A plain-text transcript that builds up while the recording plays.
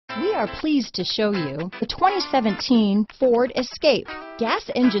We are pleased to show you the 2017 Ford Escape. Gas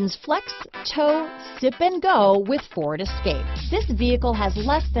engines flex, tow, sip and go with Ford Escape. This vehicle has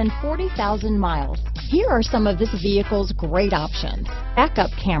less than 40,000 miles. Here are some of this vehicle's great options: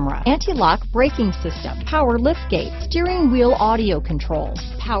 backup camera, anti-lock braking system, power liftgate, steering wheel audio controls,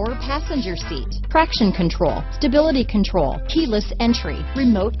 power passenger seat, traction control, stability control, keyless entry,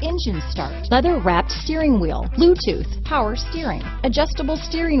 remote engine start, leather-wrapped steering wheel, Bluetooth, power steering, adjustable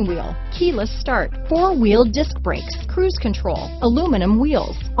steering wheel, keyless start, four-wheel disc brakes, cruise control, aluminum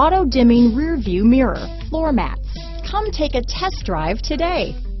wheels, auto-dimming rear view mirror, floor mats. Come take a test drive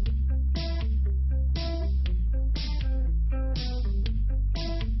today.